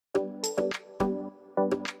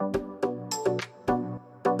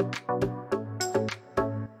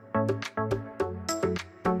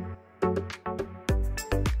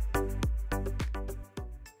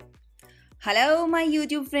Hello, my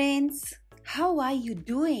YouTube friends. How are you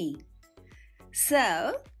doing?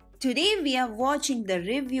 So, today we are watching the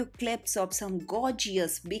review clips of some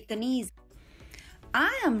gorgeous bikinis.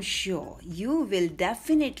 I am sure you will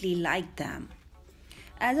definitely like them.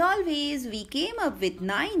 As always, we came up with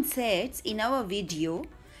 9 sets in our video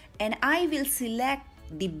and I will select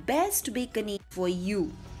the best bikini for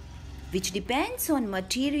you, which depends on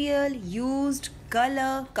material used,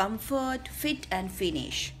 color, comfort, fit and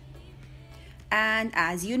finish. And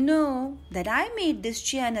as you know that I made this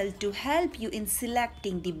channel to help you in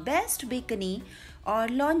selecting the best bikini or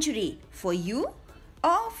lingerie for you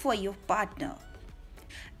or for your partner.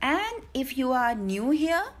 And if you are new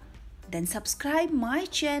here, then subscribe my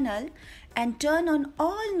channel and turn on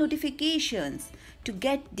all notifications to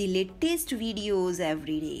get the latest videos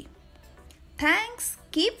every day. Thanks,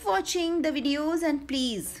 keep watching the videos and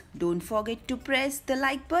please don't forget to press the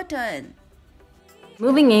like button.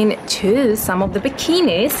 Moving in to some of the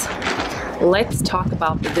bikinis, let's talk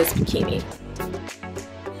about this bikini.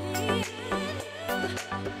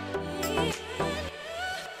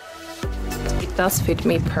 It does fit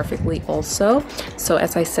me perfectly also. So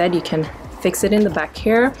as I said, you can fix it in the back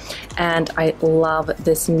here, and I love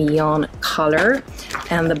this neon color.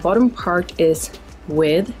 And the bottom part is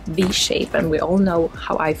with V-shape, and we all know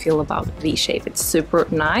how I feel about V-shape. It's super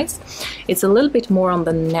nice. It's a little bit more on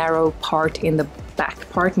the narrow part in the back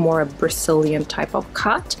part, more a Brazilian type of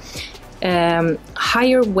cut.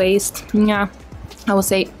 Higher waist, yeah, I would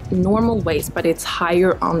say normal waist, but it's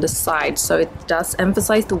higher on the side, so it does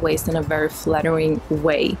emphasize the waist in a very flattering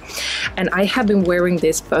way. And I have been wearing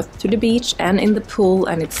this both to the beach and in the pool,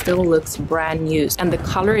 and it still looks brand new. And the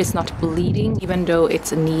color is not bleeding, even though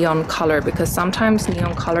it's a neon color, because sometimes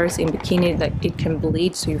neon colors in bikini, that it can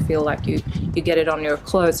bleed, so you feel like you get it on your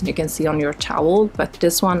clothes and you can see on your towel, but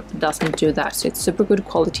this one doesn't do that. So it's super good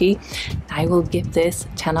quality. I will give this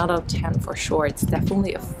 10 out of 10 for sure. It's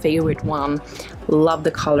definitely a favorite one. Love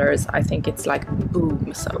the colors. I think it's like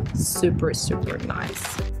boom, so super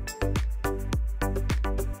nice.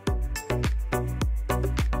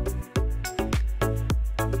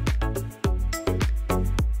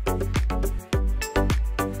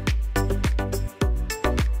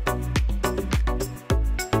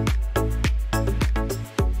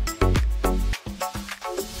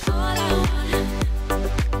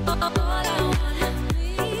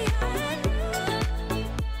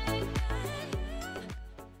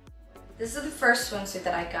 This is the first swimsuit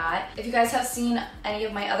that I got. If you guys have seen any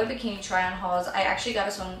of my other bikini try-on hauls, I actually got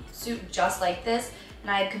a swimsuit just like this,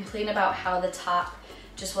 and I had complained about how the top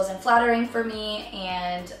just wasn't flattering for me,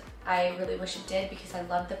 and I really wish it did because I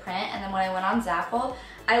loved the print. And then when I went on Zaful,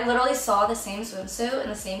 I literally saw the same swimsuit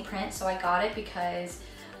and the same print, so I got it because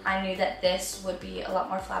I knew that this would be a lot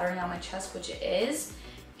more flattering on my chest, which it is.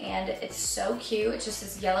 And it's so cute. It's just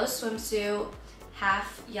this yellow swimsuit,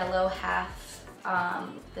 half yellow, half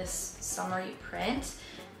this summery print,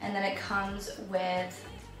 and then it comes with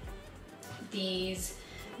these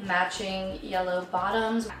matching yellow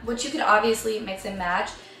bottoms, which you could obviously mix and match,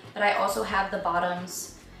 but I also have the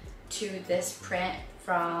bottoms to this print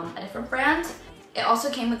from a different brand. It also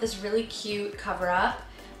came with this really cute cover up,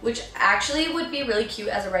 which actually would be really cute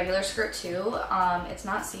as a regular skirt too. It's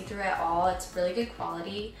not see-through at all. It's really good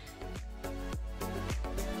quality.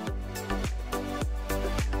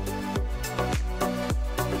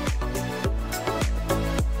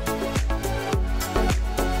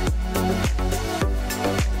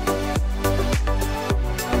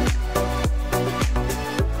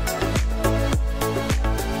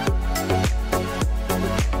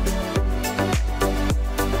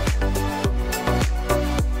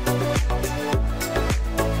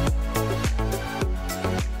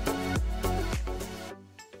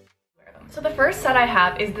 So the first set I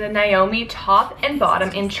have is the Naomi top and bottom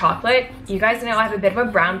in chocolate. You guys know I have a bit of a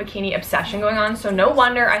brown bikini obsession going on, so no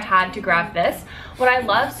wonder I had to grab this. What I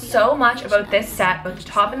love so much about this set, both the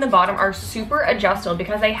top and the bottom, are super adjustable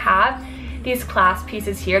because they have these clasp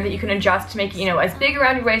pieces here that you can adjust to make it, you know, as big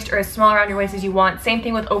around your waist or as small around your waist as you want. Same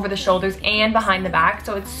thing with over the shoulders and behind the back,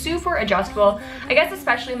 so it's super adjustable. I guess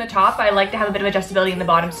especially in the top, I like to have a bit of adjustability in the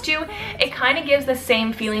bottoms too. It kind of gives the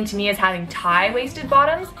same feeling to me as having tie-waisted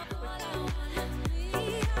bottoms.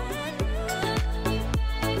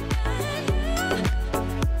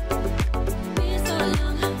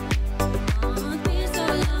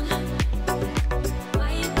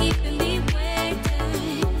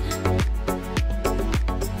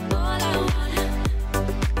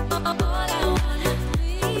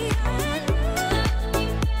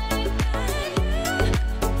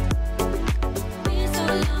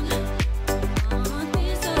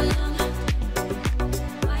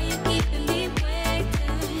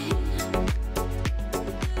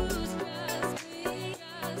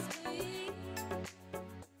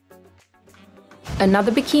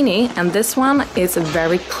 Another bikini, and this one is a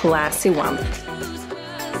very classy one.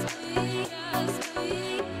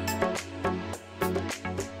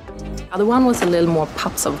 The other one was a little more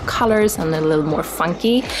pops of colors and a little more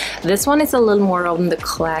funky. This one is a little more on the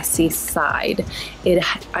classy side.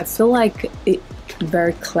 I feel like it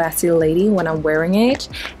very classy lady when I'm wearing it,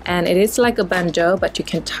 and it is like a bandeau, but you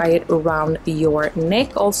can tie it around your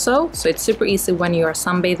neck also, so it's super easy when you are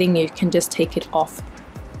sunbathing. You can just take it off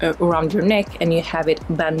around your neck and you have it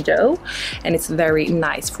bandeau, and it's very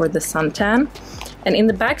nice for the suntan. And in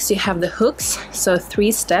the backs you have the hooks, so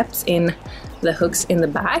 3 steps in the hooks in the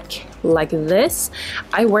back like this.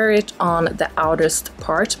 I wear it on the outerst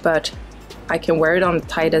part, but I can wear it on the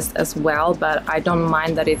tightest as well, but I don't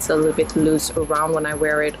mind that it's a little bit loose around when I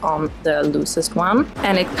wear it on the loosest one.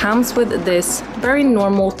 And it comes with this very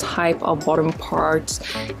normal type of bottom part,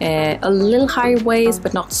 a little high waist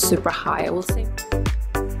but not super high, I will say.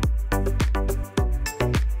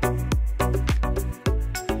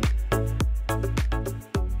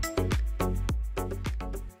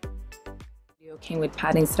 Came with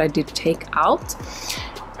paddings that I did take out.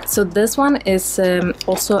 So this one is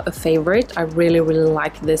also a favorite. I really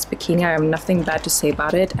like this bikini. I have nothing bad to say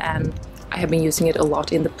about it, and I have been using it a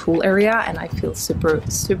lot in the pool area, and I feel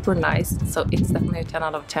super nice. So it's definitely a 10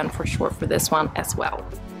 out of 10 for sure for this one as well.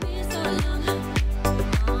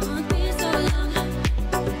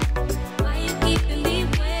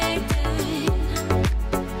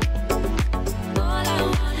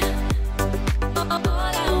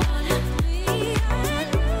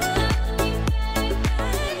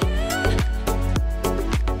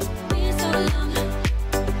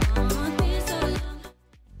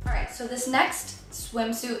 So this next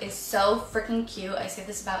swimsuit is so freaking cute. I say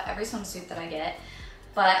this about every swimsuit that I get,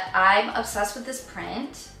 but I'm obsessed with this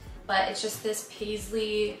print. But it's just this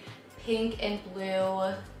paisley pink and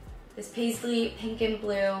blue,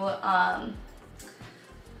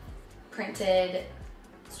 printed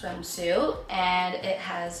swimsuit, and it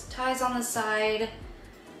has ties on the side,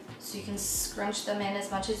 so you can scrunch them in as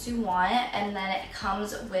much as you want. And then it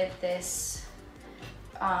comes with this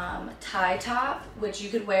tie top, which you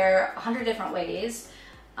could wear 100 different ways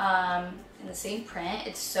in the same print.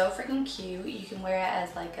 It's so freaking cute. You can wear it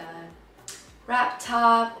as like a wrap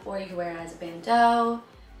top, or you can wear it as a bandeau.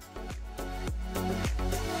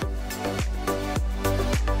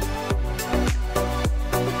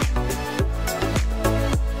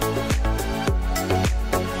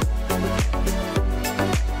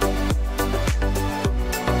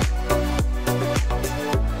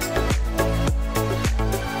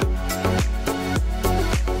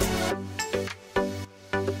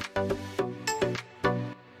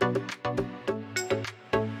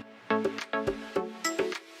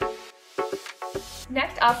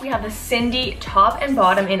 Next up, we have the Cindy top and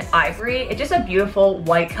bottom in ivory. It's just a beautiful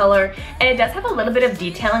white color, and it does have a little bit of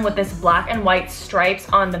detailing with this black and white stripes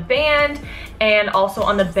on the band and also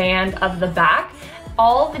on the band of the back.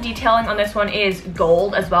 All the detailing on this one is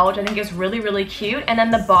gold as well, which I think is really cute. And then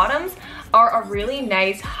the bottoms are a really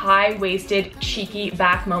nice high-waisted cheeky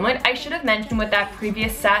back moment. I should have mentioned with that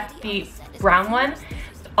previous set, the brown one,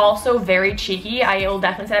 also very cheeky. I will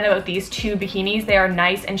definitely say that about these 2 bikinis. They are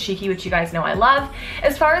nice and cheeky, which you guys know I love.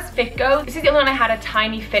 As far as fit goes, this is the only one I had a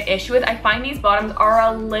tiny fit issue with. I find these bottoms are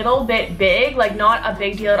a little bit big, like not a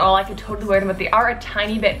big deal at all. I could totally wear them, but they are a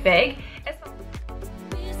tiny bit big.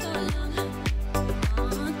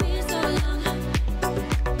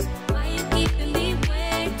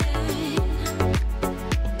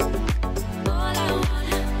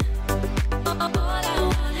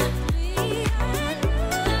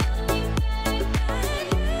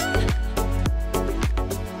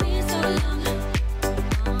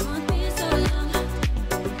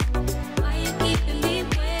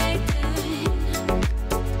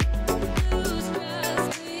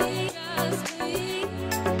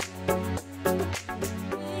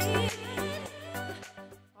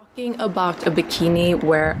 About a bikini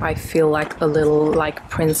where I feel like a little like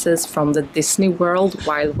princess from the Disney world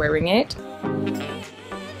while wearing it.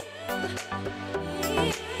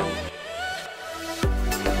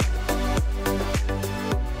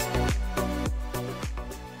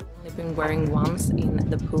 I've been wearing once in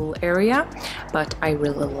the pool area, but I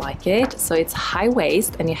really like it. So it's high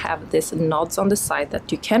waist, and you have this knots on the side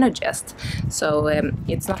that you can adjust. So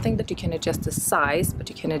it's nothing that you can adjust the size, but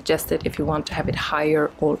you can adjust it if you want to have it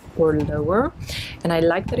higher or lower. And I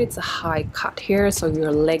like that it's a high cut here, so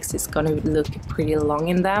your legs is gonna look pretty long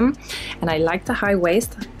in them. And I like the high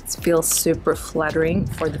waist. It feels super flattering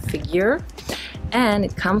for the figure. And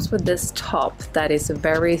it comes with this top that is a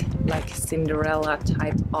very like Cinderella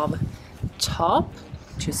type of top.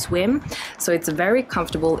 to swim, so it's very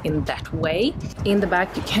comfortable in that way. In the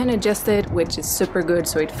back you can adjust it, which is super good,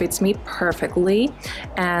 so it fits me perfectly,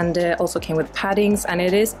 and also came with paddings, and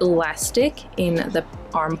it is elastic in the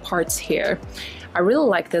arm parts here. I really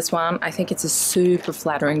like this one. I think it's a super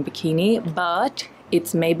flattering bikini, but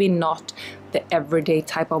it's maybe not the everyday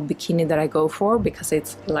type of bikini that I go for because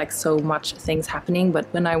it's like so much things happening, but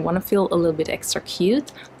when I want to feel a little bit extra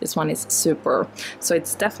cute, this one is super. So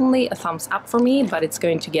it's definitely a thumbs up for me, but it's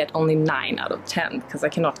going to get only 9 out of 10 because I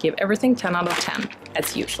cannot give everything 10 out of 10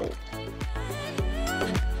 as usual.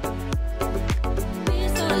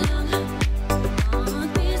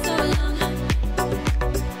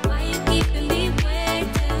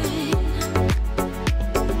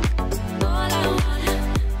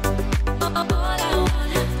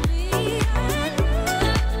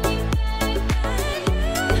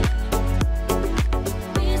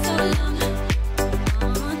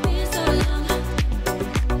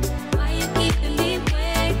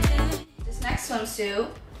 Swimsuit,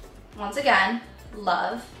 once again,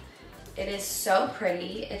 love. It is so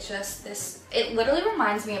pretty. It's just this, it literally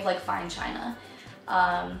reminds me of like fine china.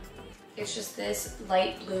 It's just this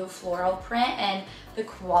light blue floral print, and the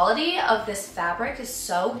quality of this fabric is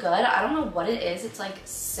so good. I don't know what it is. It's like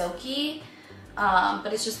silky,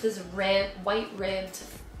 but it's just this white ribbed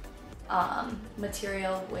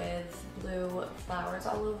material with blue flowers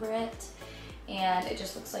all over it. And it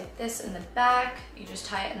just looks like this in the back. You just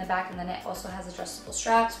tie it in the back, and then it also has adjustable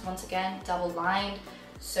straps. Once again, double lined,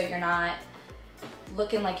 so you're not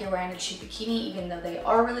looking like you're wearing a cheap bikini, even though they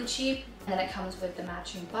are really cheap. And then it comes with the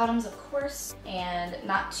matching bottoms, of course, and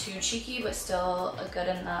not too cheeky, but still a good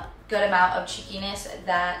amount of cheekiness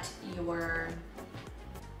that you're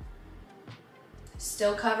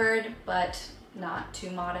still covered, but not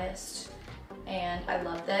too modest. And I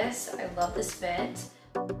love this. I love this fit.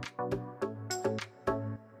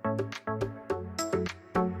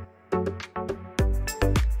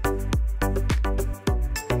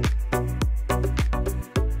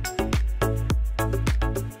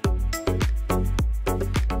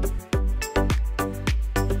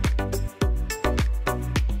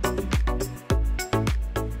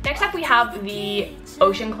 We have the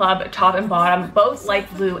Ocean Club top and bottom, both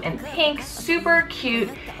light blue and pink, super cute.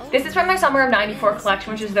 This is from their summer of '94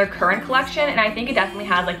 collection, which is their current collection, and I think it definitely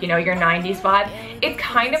had like, you know, your 90s vibe. It's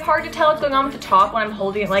kind of hard to tell what's going on with the top when I'm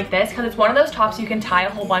holding it like this, because it's one of those tops you can tie a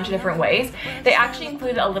whole bunch of different ways. They actually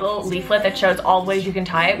included a little leaflet that shows all the ways you can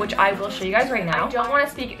tie it, which I will show you guys right now. I don't want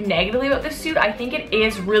to speak negatively about this suit. I think it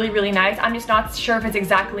is really, really nice. I'm just not sure if it's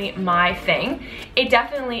exactly my thing. It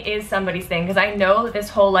definitely is somebody's thing, because I know that this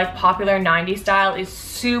whole like popular 90s style is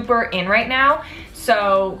super in right now.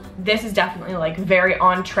 So this is definitely like very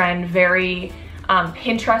on trend, very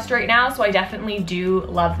Pinterest right now. So I definitely do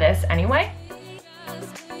love this anyway.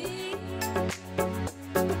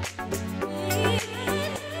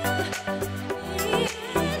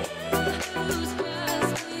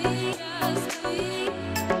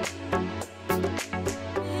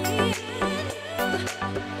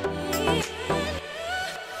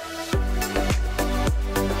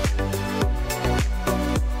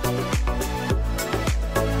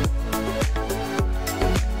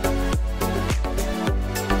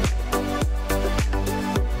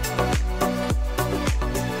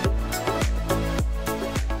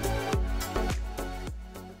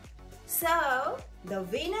 So, the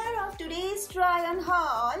winner of today's try-on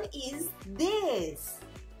haul is this.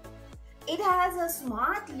 It has a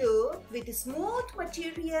smart look with smooth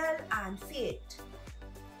material and fit.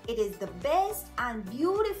 It is the best and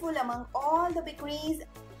beautiful among all the bikinis.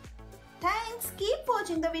 Thanks, keep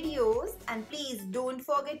watching the videos, and please don't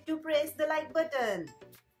forget to press the like button.